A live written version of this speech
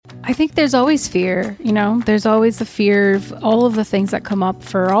I think there's always fear, there's always the fear of all of the things that come up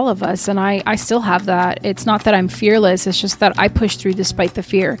for all of us. And I still have that. It's not that I'm fearless. It's just that I push through despite the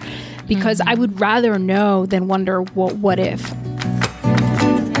fear because I would rather know than wonder, what if?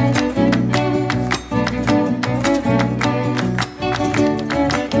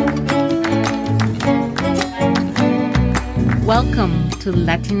 Welcome to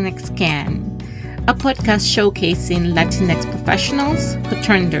Latinx Can, a podcast showcasing Latinx professionals who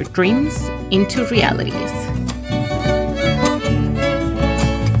turn their dreams into realities.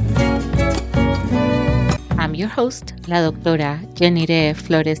 I'm your host, La Doctora Yanire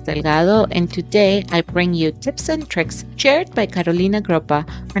Flores Delgado, and today I bring you tips and tricks shared by Carolina Groppa,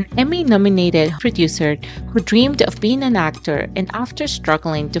 an Emmy-nominated producer who dreamed of being an actor, and after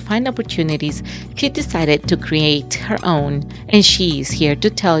struggling to find opportunities, she decided to create her own. And she's here to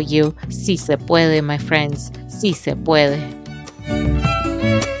tell you, sí se puede, my friends, sí se puede.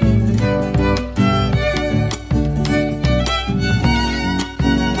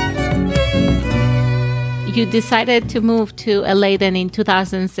 You decided to move to LA then in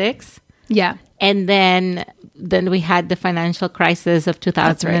 2006? Yeah. And then we had the financial crisis of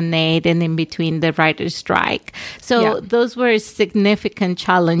 2008 and in between the writer's strike. So those were significant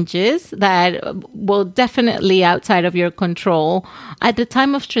challenges that were definitely outside of your control at the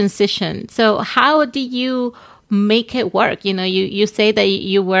time of transition. So how did you make it work? You say that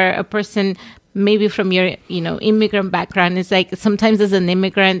you were a person maybe from your, immigrant background. It's like sometimes as an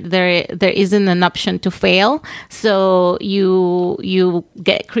immigrant, there isn't an option to fail. So you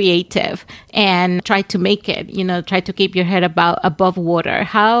get creative and try to make it, try to keep your head above water.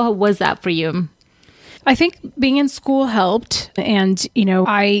 How was that for you? I think being in school helped. And,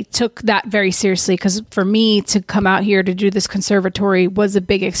 I took that very seriously because for me to come out here to do this conservatory was a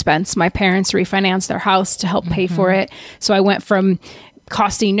big expense. My parents refinanced their house to help pay for it. So I went from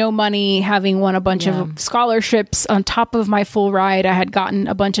costing no money, having won a bunch of scholarships on top of my full ride. I had gotten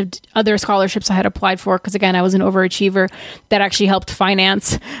a bunch of other scholarships I had applied for because, again, I was an overachiever that actually helped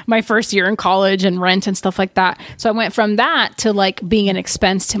finance my first year in college and rent and stuff like that. So I went from that to being an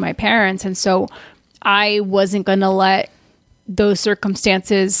expense to my parents. And so I wasn't going to let those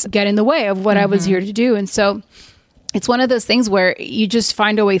circumstances get in the way of what I was here to do. And so it's one of those things where you just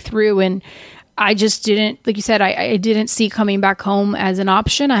find a way through. And I just didn't, like you said, I didn't see coming back home as an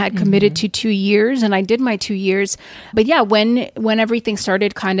option. I had committed to 2 years and I did my 2 years. But yeah, when everything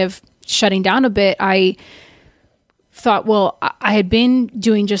started kind of shutting down a bit, I thought, well, I had been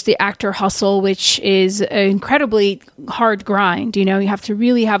doing just the actor hustle, which is an incredibly hard grind. You have to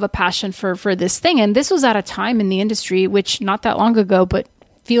really have a passion for this thing. And this was at a time in the industry, which not that long ago, but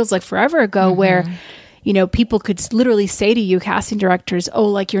feels like forever ago, where people could literally say to you, casting directors,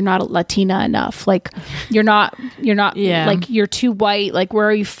 you're not Latina enough. You're not, you're too white. Where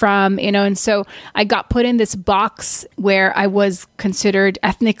are you from? And so I got put in this box where I was considered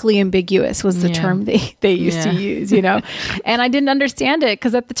ethnically ambiguous was the term they used to use, and I didn't understand it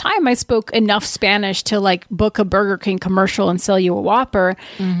because at the time I spoke enough Spanish to book a Burger King commercial and sell you a Whopper.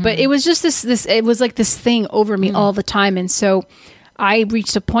 But it was just this, it was this thing over me all the time. And so I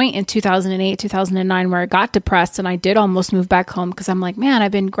reached a point in 2008, 2009 where I got depressed and I did almost move back home because I'm like, man,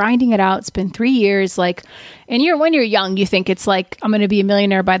 I've been grinding it out. It's been 3 years. And when you're young, you think it's I'm going to be a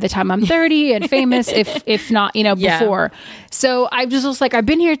millionaire by the time I'm 30 and famous, if not, before. So I just was like, I've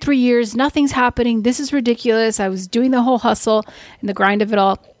been here 3 years. Nothing's happening. This is ridiculous. I was doing the whole hustle and the grind of it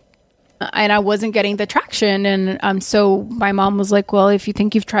all. And I wasn't getting the traction. And so my mom was like, well, if you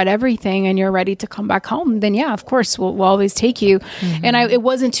think you've tried everything and you're ready to come back home, then yeah, of course, we'll always take you. And it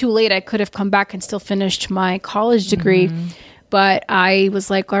wasn't too late. I could have come back and still finished my college degree. But I was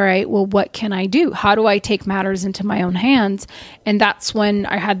like, all right, well, what can I do? How do I take matters into my own hands? And that's when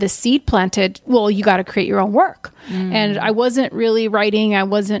I had this seed planted. Well, you got to create your own work. And I wasn't really writing. I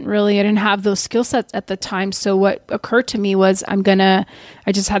didn't have those skill sets at the time. So what occurred to me was I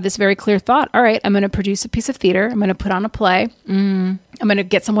just had this very clear thought. All right, I'm going to produce a piece of theater. I'm going to put on a play. I'm going to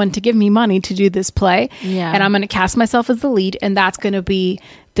get someone to give me money to do this play. And I'm going to cast myself as the lead. And that's going to be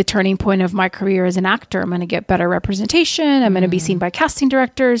the turning point of my career as an actor. I'm going to get better representation. I'm going to be seen by casting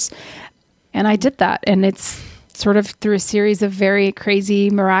directors. And I did that. And it's sort of through a series of very crazy,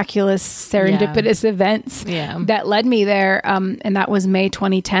 miraculous, serendipitous events that led me there. And that was May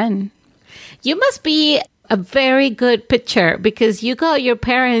 2010. You must be a very good pitcher because you got your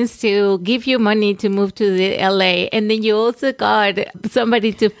parents to give you money to move to the LA, and then you also got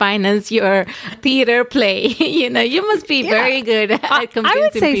somebody to finance your theater play. You must be very good at convincing people. I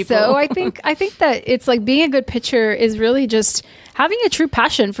would say so. I think that it's being a good pitcher is really just having a true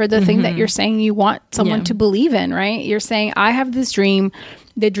passion for the thing that you're saying you want someone to believe in, right? You're saying, I have this dream.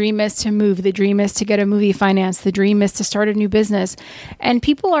 The dream is to move. The dream is to get a movie financed. The dream is to start a new business. And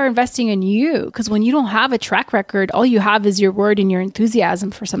people are investing in you because when you don't have a track record, all you have is your word and your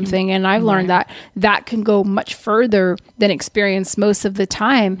enthusiasm for something. And I've learned that can go much further than experience most of the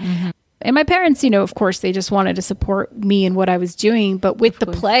time. And my parents, of course, they just wanted to support me and what I was doing. But with the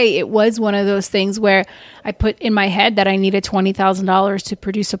play, it was one of those things where I put in my head that I needed $20,000 to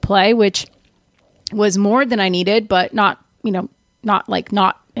produce a play, which was more than I needed, but not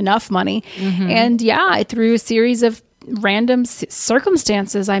enough money. And through a series of random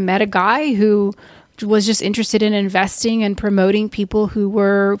circumstances, I met a guy who was just interested in investing and promoting people who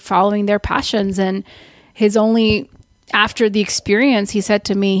were following their passions. And after the experience, he said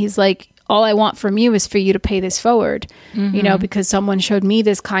to me, he's like, all I want from you is for you to pay this forward, because someone showed me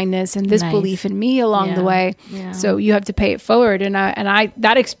this kindness and this belief in me along the way. Yeah. So you have to pay it forward. And I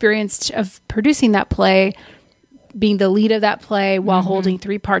that experience of producing that play, being the lead of that play while holding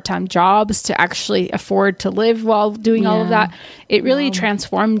 3 part-time jobs to actually afford to live while doing all of that, it really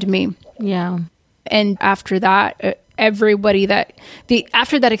transformed me. Yeah. And after that, after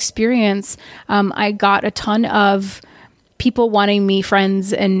that experience, I got a ton of people wanting me,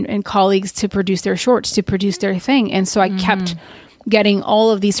 friends and colleagues, to produce their shorts, to produce their thing. And so I kept getting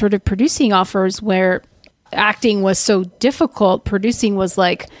all of these sort of producing offers where acting was so difficult. Producing was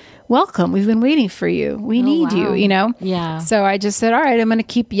like, welcome, we've been waiting for you. We need you, Yeah. So I just said, all right, I'm going to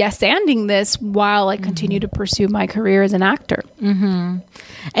keep yes-anding this while I continue to pursue my career as an actor.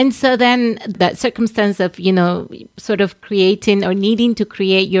 And so then that circumstance of, sort of creating or needing to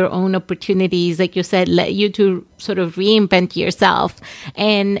create your own opportunities, like you said, led you to sort of reinvent yourself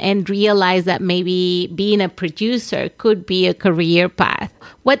and realize that maybe being a producer could be a career path.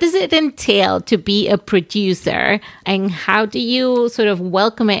 What does it entail to be a producer, and how do you sort of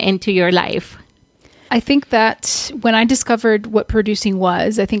welcome it into your life? I think that when I discovered what producing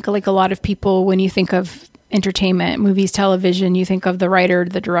was, I think like a lot of people, when you think of entertainment, movies, television, you think of the writer,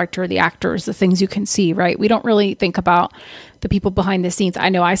 the director, the actors, the things you can see, right? We don't really think about the people behind the scenes. I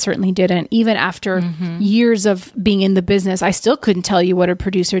know I certainly didn't. Even after years of being in the business, I still couldn't tell you what a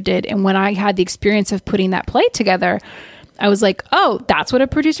producer did. And when I had the experience of putting that play together, I was like, oh, that's what a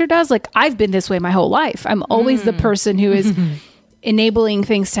producer does? Like, I've been this way my whole life. I'm always the person who is enabling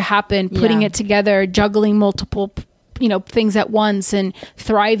things to happen, putting it together, juggling multiple things at once, and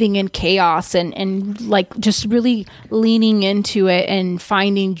thriving in chaos, and like just really leaning into it and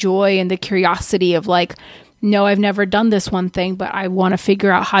finding joy and the curiosity of like, no, I've never done this one thing, but I want to figure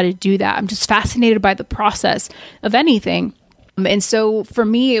out how to do that. I'm just fascinated by the process of anything. And so for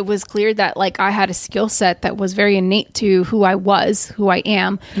me, it was clear that like I had a skill set that was very innate to who I was, who I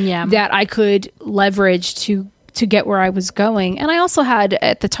am, that I could leverage to get where I was going. And I also had,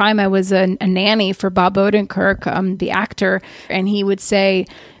 at the time, I was a nanny for Bob Odenkirk, the actor. And he would say,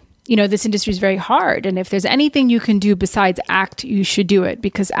 this industry is very hard. And if there's anything you can do besides act, you should do it,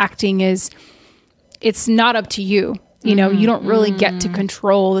 because acting it's not up to you. You don't really get to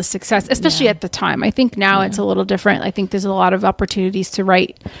control the success, especially at the time. I think now it's a little different. I think there's a lot of opportunities to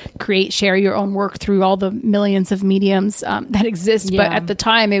write, create, share your own work through all the millions of mediums that exist. But at the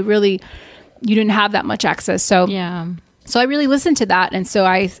time, you didn't have that much access. So I really listened to that. And so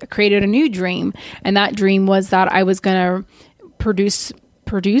I created a new dream. And that dream was that I was going to produce,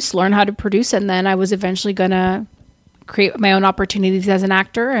 learn how to produce. And then I was eventually going to create my own opportunities as an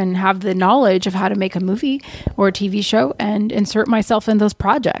actor and have the knowledge of how to make a movie or a TV show and insert myself in those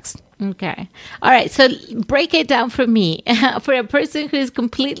projects. Okay. All right. So break it down for me. For a person who is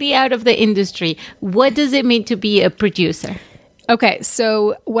completely out of the industry, what does it mean to be a producer? Okay,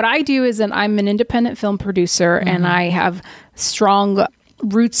 so what I do is I'm an independent film producer, and I have strong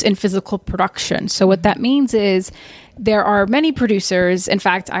roots in physical production. So what that means is there are many producers. In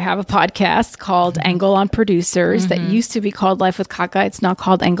fact, I have a podcast called Angle on Producers that used to be called Life with Kaka. It's now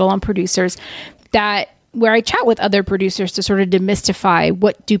called Angle on Producers, where I chat with other producers to sort of demystify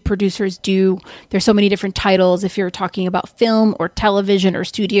what do producers do. There's so many different titles. If you're talking about film or television or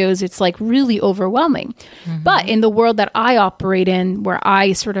studios, it's like really overwhelming. But in the world that I operate in, where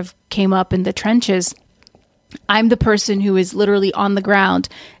I sort of came up in the trenches, I'm the person who is literally on the ground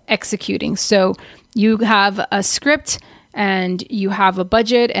executing. So you have a script and you have a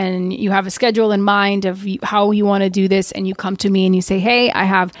budget and you have a schedule in mind of how you want to do this. And you come to me and you say, hey, I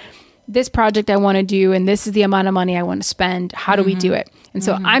have this project I want to do, and this is the amount of money I want to spend. How do we do it? And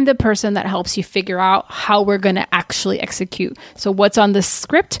so I'm the person that helps you figure out how we're going to actually execute. So what's on the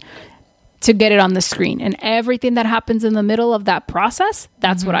script to get it on the screen, and everything that happens in the middle of that process,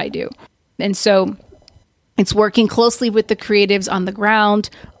 that's what I do. And so It's working closely with the creatives on the ground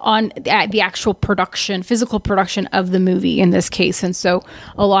on the actual production, physical production of the movie in this case. And so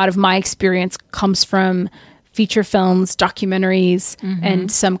a lot of my experience comes from feature films, documentaries,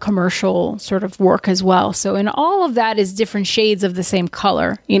 and some commercial sort of work as well. So in all of that is different shades of the same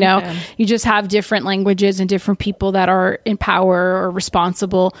color, you know. Okay. You just have different languages and different people that are in power or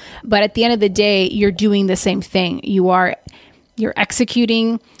responsible. But at the end of the day, you're doing the same thing. You're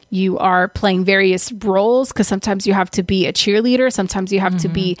executing, you are playing various roles, because sometimes you have to be a cheerleader, sometimes you have to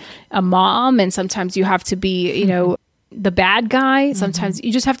be a mom, and sometimes you have to be, you know, the bad guy. Sometimes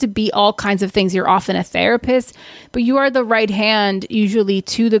you just have to be all kinds of things. You're often a therapist, but you are the right hand usually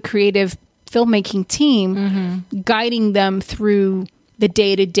to the creative filmmaking team, guiding them through the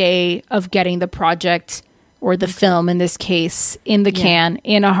day-to-day of getting the project or the film, in this case, in the can,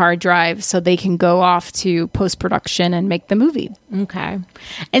 in a hard drive, so they can go off to post-production and make the movie. Okay.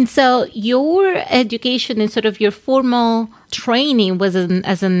 And so your education and sort of your formal training was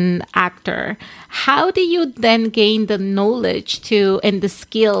as an actor. How do you then gain the knowledge and the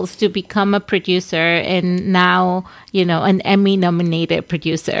skills to become a producer and now, you know, an Emmy-nominated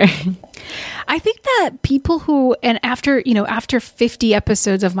producer? I think that people who, and after 50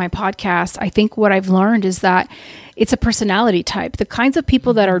 episodes of my podcast, I think what I've learned is that it's a personality type. The kinds of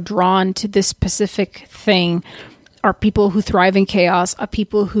people that are drawn to this specific thing are people who thrive in chaos, are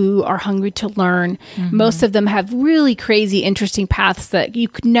people who are hungry to learn. Most of them have really crazy, interesting paths that you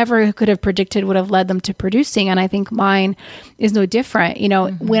never could have predicted would have led them to producing. And I think mine is no different. You know,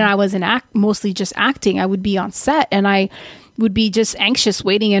 when I was mostly just acting, I would be on set and I would be just anxious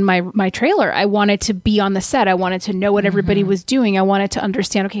waiting in my trailer. I wanted to be on the set. I wanted to know what everybody was doing. I wanted to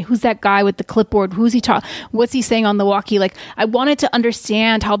understand, okay, who's that guy with the clipboard? Who's he talking? What's he saying on the walkie? Like, I wanted to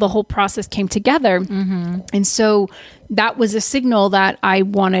understand how the whole process came together. And so that was a signal that I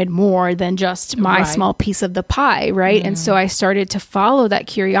wanted more than just my small piece of the pie, right? And so I started to follow that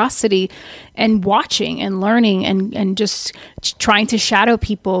curiosity and watching and learning and just trying to shadow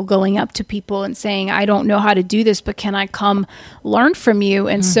people, going up to people and saying, I don't know how to do this, but can I come learn from you?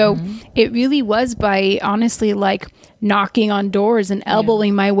 And so it really was by honestly like knocking on doors and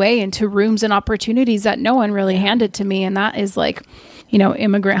elbowing my way into rooms and opportunities that no one really handed to me. And that is like, you know,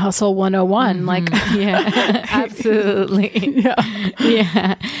 immigrant hustle 101. Like, yeah, absolutely.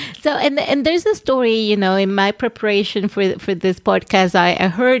 Yeah. So, and there's a story, you know, in my preparation for this podcast, I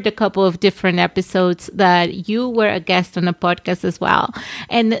heard a couple of different episodes that you were a guest on a podcast as well.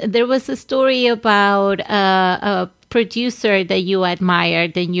 And there was a story about a producer that you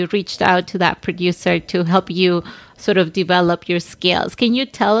admired, and you reached out to that producer to help you sort of develop your skills. Can you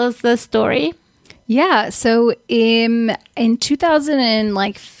tell us the story? Yeah. So in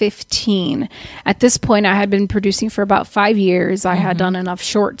 2015, at this point, I had been producing for about 5 years. I had done enough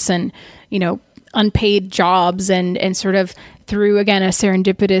shorts and, you know, unpaid jobs and sort of through, again, a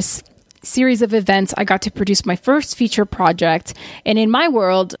serendipitous series of events, I got to produce my first feature project. And in my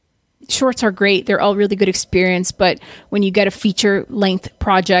world, shorts are great. They're all really good experience. But when you get a feature length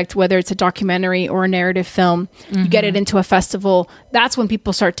project, whether it's a documentary or a narrative film, you get it into a festival, that's when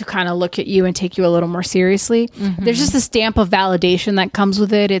people start to kind of look at you and take you a little more seriously. There's just a stamp of validation that comes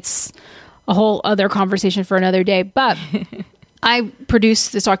with it. It's a whole other conversation for another day. But I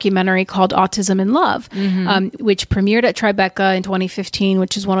produced this documentary called Autism in Love, which premiered at Tribeca in 2015,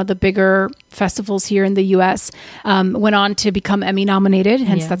 which is one of the bigger festivals here in the U.S. Went on to become Emmy nominated,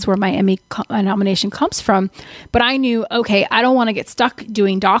 hence that's where my Emmy nomination comes from. But I knew, okay, I don't want to get stuck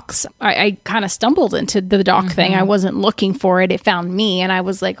doing docs. I kind of stumbled into the doc thing. I wasn't looking for it. It found me. And I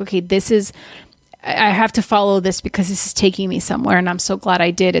was like, okay, I have to follow this because this is taking me somewhere, and I'm so glad I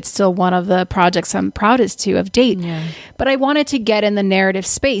did. It's still one of the projects I'm proudest of date. But I wanted to get in the narrative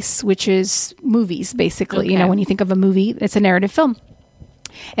space, which is movies, basically. You know, when you think of a movie, it's a narrative film.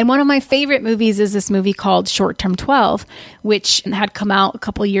 And one of my favorite movies is this movie called Short Term 12, which had come out a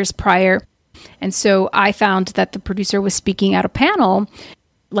couple of years prior. And so I found that the producer was speaking at a panel,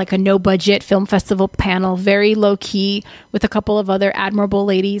 like a no-budget film festival panel, very low-key, with a couple of other admirable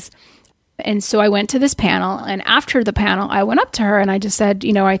ladies. And so I went to this panel, and after the panel, I went up to her and I just said,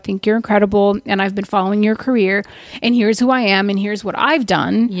 you know, I think you're incredible and I've been following your career, and here's who I am and here's what I've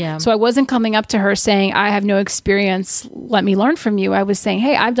done. So I wasn't coming up to her saying, I have no experience, let me learn from you. I was saying,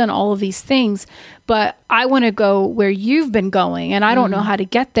 hey, I've done all of these things, but I want to go where you've been going and I don't know how to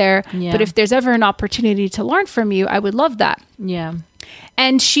get there. But if there's ever an opportunity to learn from you, I would love that.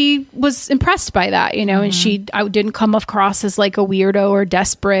 And she was impressed by that, you know, and I didn't come across as like a weirdo or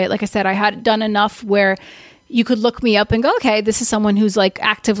desperate. Like I said, I had done enough where you could look me up and go, okay, this is someone who's like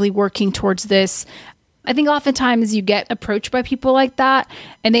actively working towards this. I think oftentimes you get approached by people like that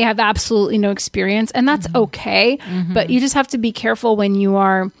and they have absolutely no experience, and that's okay. But you just have to be careful when you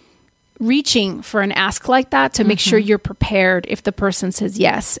are reaching for an ask like that to make sure you're prepared if the person says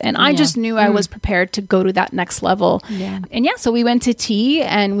yes. And I just knew I was prepared to go to that next level. And so we went to tea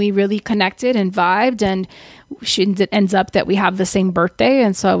and we really connected and vibed, and it ends up that we have the same birthday.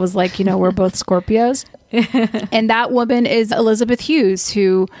 And so I was like, we're both Scorpios. And that woman is Elizabeth Hughes,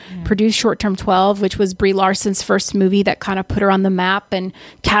 who produced Short Term 12, which was Brie Larson's first movie that kind of put her on the map and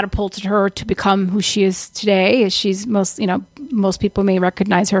catapulted her to become who she is today. She's most people may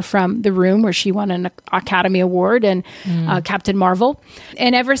recognize her from The Room, where she won an Academy Award, and Captain Marvel.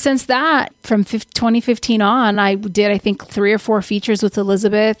 And ever since that, from 2015 on, I did, I think, 3 or 4 features with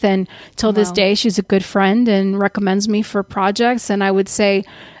Elizabeth. And till this day, she's a good friend and recommends me for projects. And I would say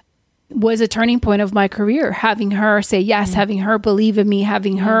was a turning point of my career, having her say yes, having her believe in me,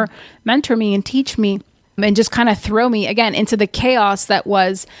 having her mentor me and teach me, and just kind of throw me again into the chaos that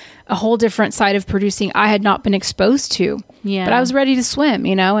was a whole different side of producing I had not been exposed to. But I was ready to swim,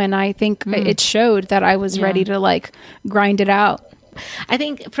 and I think it showed that I was ready to grind it out. I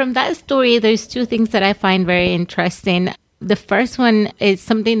think from that story, there's 2 things that I find very interesting. The first one is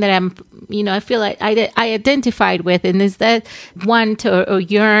something that I feel like I identified with, and is that want or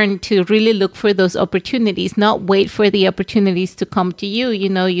yearn to really look for those opportunities, not wait for the opportunities to come to you.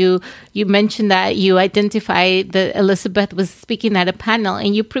 You mentioned that you identified that Elizabeth was speaking at a panel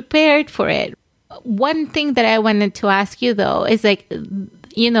and you prepared for it. One thing that I wanted to ask you, though, is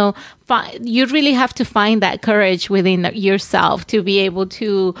you really have to find that courage within yourself to be able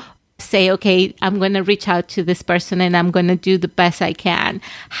to say, okay, I'm going to reach out to this person and I'm going to do the best I can.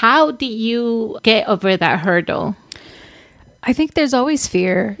 How do you get over that hurdle? I think there's always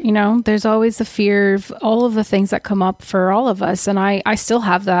fear, there's always the fear of all of the things that come up for all of us. And I still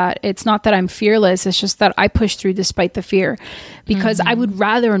have that. It's not that I'm fearless. It's just that I push through despite the fear, because I would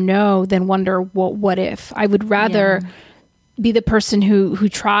rather know than wonder, what if. I would rather be the person who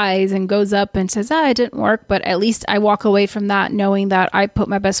tries and goes up and says, it didn't work. But at least I walk away from that knowing that I put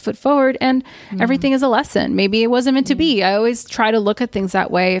my best foot forward and everything is a lesson. Maybe it wasn't meant to be. I always try to look at things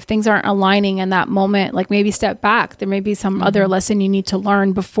that way. If things aren't aligning in that moment, maybe step back. There may be some other lesson you need to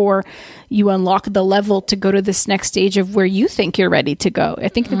learn before you unlock the level to go to this next stage of where you think you're ready to go. I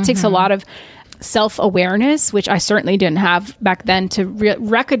think it takes a lot of self-awareness, which I certainly didn't have back then, to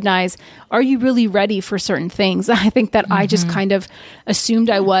recognize, are you really ready for certain things? I think that I just kind of assumed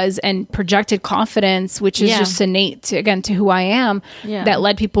I was and projected confidence, which is just innate to who I am, that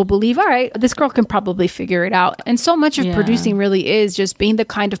led people believe, all right, this girl can probably figure it out. And so much of producing really is just being the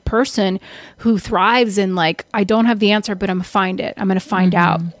kind of person who thrives in I don't have the answer, but I'm going to find it. I'm going to find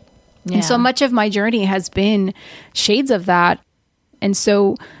out. And so much of my journey has been shades of that. And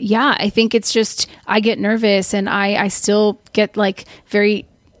so, I think it's just, I get nervous and I still get very,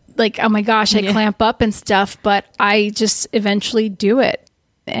 oh my gosh, I clamp up and stuff, but I just eventually do it.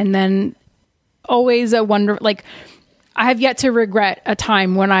 And then always a wonder, I have yet to regret a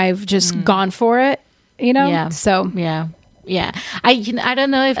time when I've just gone for it, So, Yeah. I don't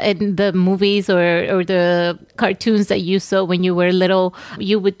know if in the movies or the cartoons that you saw when you were little,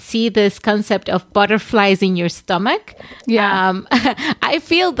 you would see this concept of butterflies in your stomach. I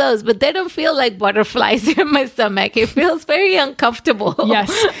feel those, but they don't feel like butterflies in my stomach. It feels very uncomfortable.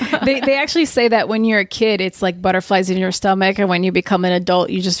 Yes. They actually say that when you're a kid, it's like butterflies in your stomach. And when you become an adult,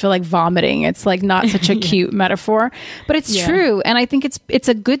 you just feel like vomiting. It's not such a cute metaphor, but it's true. And I think it's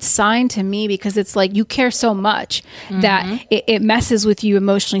a good sign to me, because it's you care so much that it messes with you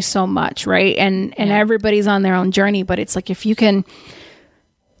emotionally so much, right? And everybody's on their own journey, but it's if you can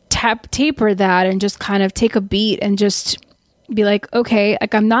taper that and just kind of take a beat and just be okay,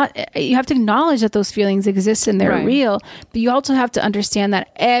 I'm not, you have to acknowledge that those feelings exist and they're real, but you also have to understand that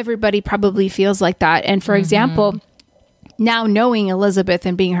everybody probably feels like that. And for example, now knowing Elizabeth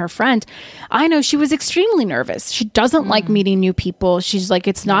and being her friend, I know she was extremely nervous. She doesn't like meeting new people. She's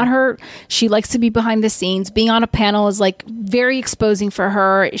it's not her. She likes to be behind the scenes. Being on a panel is very exposing for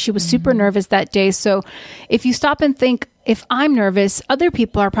her. She was super nervous that day. So if you stop and think, if I'm nervous, other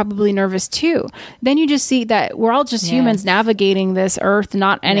people are probably nervous too. Then you just see that we're all just humans navigating this earth.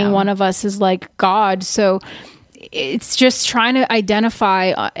 Not any one of us is God. So it's just trying to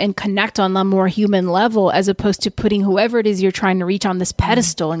identify and connect on a more human level, as opposed to putting whoever it is you're trying to reach on this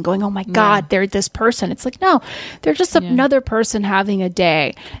pedestal and going, oh my God, they're this person. It's no, they're just another person having a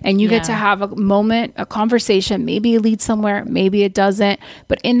day, and you get to have a moment, a conversation. Maybe it leads somewhere, maybe it doesn't.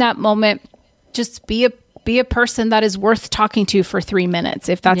 But in that moment, just be a person that is worth talking to for 3 minutes.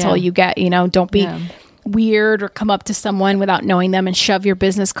 If that's all you get, don't be weird or come up to someone without knowing them and shove your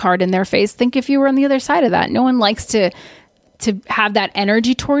business card in their face. Think if you were on the other side of that. No one likes to have that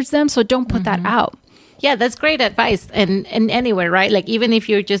energy towards them. So don't put that out. Yeah, that's great advice. And anywhere, right? Like even if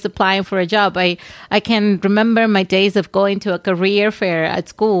you're just applying for a job, I can remember my days of going to a career fair at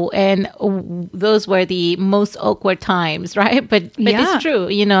school, and those were the most awkward times, right? But it's true.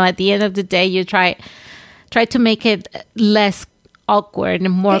 You know, at the end of the day, you try to make it less awkward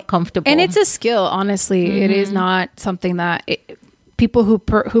and more comfortable. And it's a skill, honestly. It is not something that people who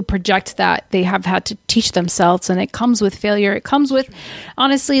project that they have had to teach themselves, and it comes with failure. It comes with,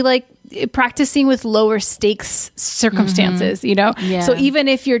 honestly, like practicing with lower stakes circumstances, you know? Yeah. So even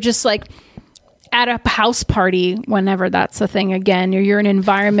if you're just like at a house party, whenever that's a thing again, or you're in an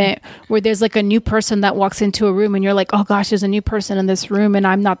environment where there's like a new person that walks into a room and you're like, oh gosh, there's a new person in this room and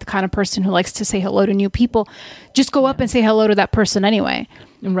I'm not the kind of person who likes to say hello to new people. Just go up and say hello to that person anyway.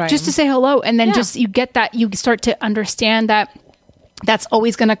 Right. Just to say hello. And then just, you get that, you start to understand that that's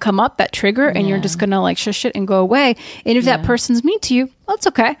always going to come up, that trigger, and you're just going to like shush it and go away. And if that person's mean to you, well, it's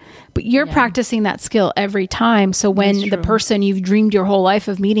okay. But you're practicing that skill every time. So when the person you've dreamed your whole life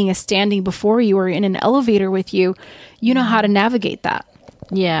of meeting is standing before you or in an elevator with you, you know how to navigate that.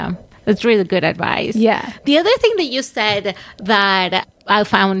 Yeah. That's really good advice. Yeah. The other thing that you said that I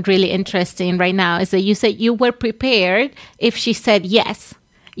found really interesting right now is that you said you were prepared if she said yes,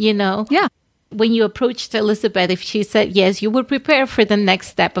 you know? Yeah. When you approached Elizabeth, if she said yes, you were prepared for the next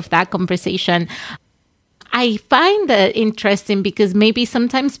step of that conversation. I find that interesting because maybe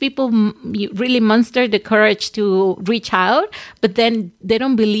sometimes people really muster the courage to reach out, but then they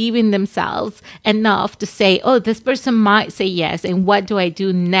don't believe in themselves enough to say, oh, this person might say yes, and what do I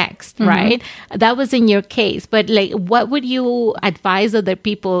do next, right? That was in your case. But like, what would you advise other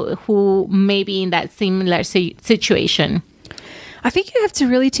people who may be in that similar situation? I think you have to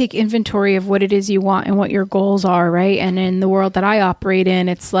really take inventory of what it is you want and what your goals are, right? And in the world that I operate in,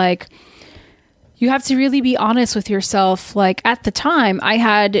 it's like you have to really be honest with yourself. Like at the time, I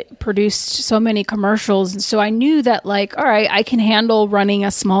had produced so many commercials, and so I knew that like, all right, I can handle running a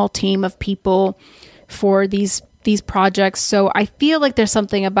small team of people for these projects. So I feel like there's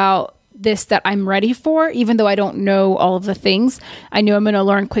something about this that I'm ready for, even though I don't know all of the things. I know I'm going to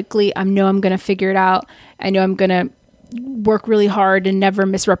learn quickly. I know I'm going to figure it out. I know I'm going to work really hard and never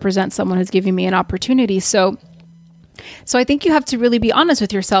misrepresent someone who's giving me an opportunity. So I think you have to really be honest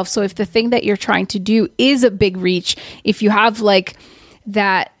with yourself. So if the thing that you're trying to do is a big reach, if you have like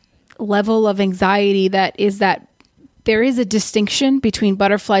that level of anxiety that there is a distinction between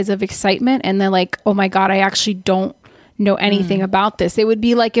butterflies of excitement and then like, oh my God, I actually don't know anything about this. It would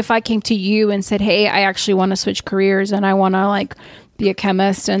be like if I came to you and said, hey, I actually want to switch careers and I want to like be a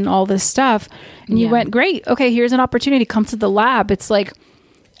chemist and all this stuff. And you went, great. Okay, here's an opportunity. Come to the lab. It's like,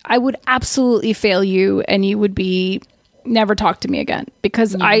 I would absolutely fail you and you would be never talk to me again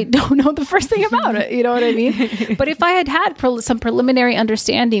because I don't know the first thing about it. You know what I mean? But if I had some preliminary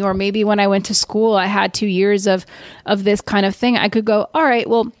understanding, or maybe when I went to school, I had 2 years of this kind of thing, I could go, all right,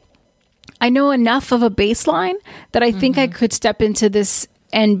 well, I know enough of a baseline that I think I could step into this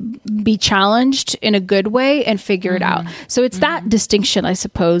and be challenged in a good way and figure it out. So it's that distinction, I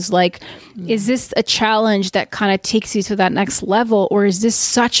suppose. Like, is this a challenge that kind of takes you to that next level, or is this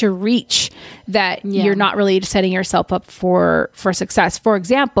such a reach that you're not really setting yourself up for success? For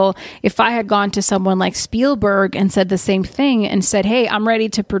example, if I had gone to someone like Spielberg and said the same thing and said, hey, I'm ready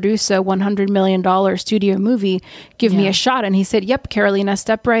to produce a $100 million studio movie, give me a shot. And he said, yep, Carolina,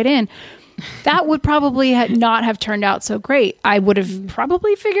 step right in. That would probably not have turned out so great. I would have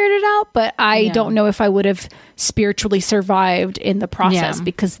probably figured it out, but I don't know if I would have spiritually survived in the process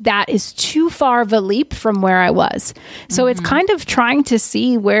because that is too far of a leap from where I was. So it's kind of trying to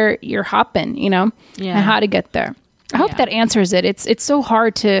see where you're hopping, you know, and how to get there. I hope that answers it. It's so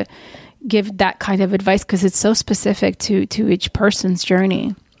hard to give that kind of advice because it's so specific to each person's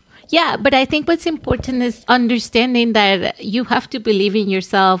journey. Yeah, but I think what's important is understanding that you have to believe in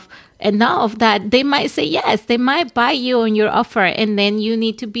yourself enough that they might say yes, they might buy you on your offer, and then you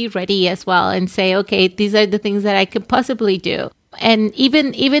need to be ready as well and say, okay, these are the things that I could possibly do. And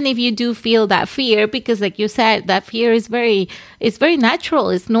even if you do feel that fear, because like you said, that fear is very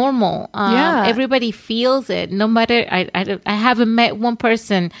natural, it's normal. Everybody feels it. No matter, I haven't met one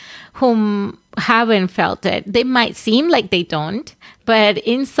person whom haven't felt it. They might seem like they don't, but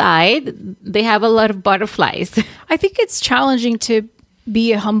inside they have a lot of butterflies. I think it's challenging to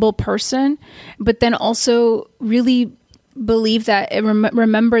be a humble person, but then also really believe that,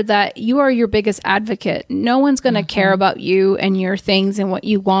 remember that you are your biggest advocate. No one's going to care about you and your things and what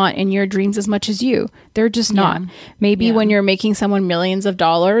you want and your dreams as much as you. They're just not. Maybe when you're making someone millions of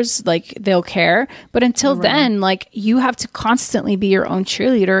dollars, like, they'll care. But until then, like, you have to constantly be your own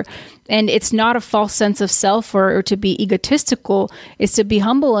cheerleader. And it's not a false sense of self or to be egotistical. It's to be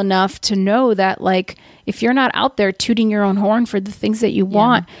humble enough to know that, like, if you're not out there tooting your own horn for the things that you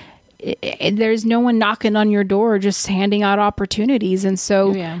want, there's no one knocking on your door just handing out opportunities. And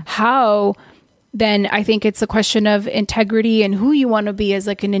so how then, I think it's a question of integrity and who you want to be as,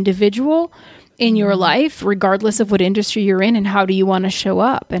 like, an individual in your life, regardless of what industry you're in, and how do you want to show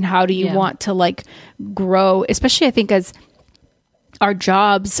up and how do you want to, like, grow, especially I think as our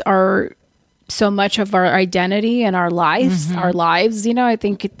jobs are so much of our identity and our lives, you know. I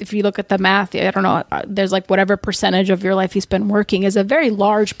think if you look at the math, I don't know, there's like whatever percentage of your life you spend working is a very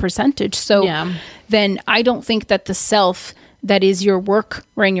large percentage. So then I don't think that the self that is your work,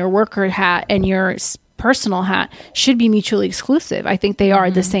 wearing your worker hat and your personal hat should be mutually exclusive. I think they are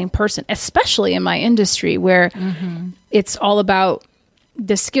the same person, especially in my industry where it's all about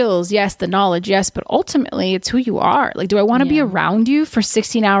the skills, yes, the knowledge, yes, but ultimately it's who you are. Like, do I want to be around you for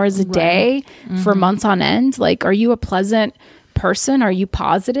 16 hours a day for months on end? Like, are you a pleasant person? Are you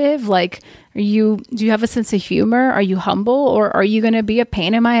positive? Like, do you have a sense of humor? Are you humble? Or are you going to be a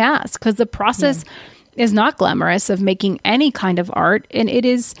pain in my ass? Because the process is not glamorous of making any kind of art, and it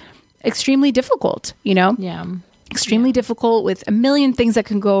is extremely difficult, you know? Extremely difficult with a million things that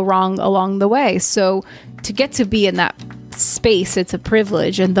can go wrong along the way. So to get to be in that space, it's a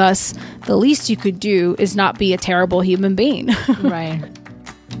privilege, and thus the least you could do is not be a terrible human being. Right.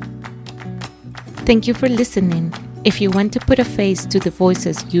 Thank you for listening. If you want to put a face to the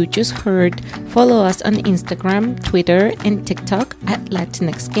voices you just heard, follow us on Instagram, Twitter, and TikTok at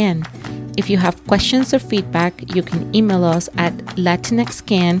LatinxCan. If you have questions or feedback, you can email us at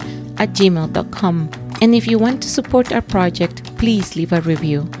latinxcan@gmail.com. And if you want to support our project, please leave a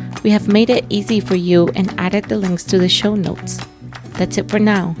review. We have made it easy for you and added the links to the show notes. That's it for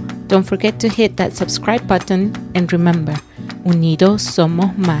now. Don't forget to hit that subscribe button, and remember, unidos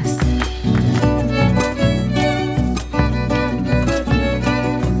somos más.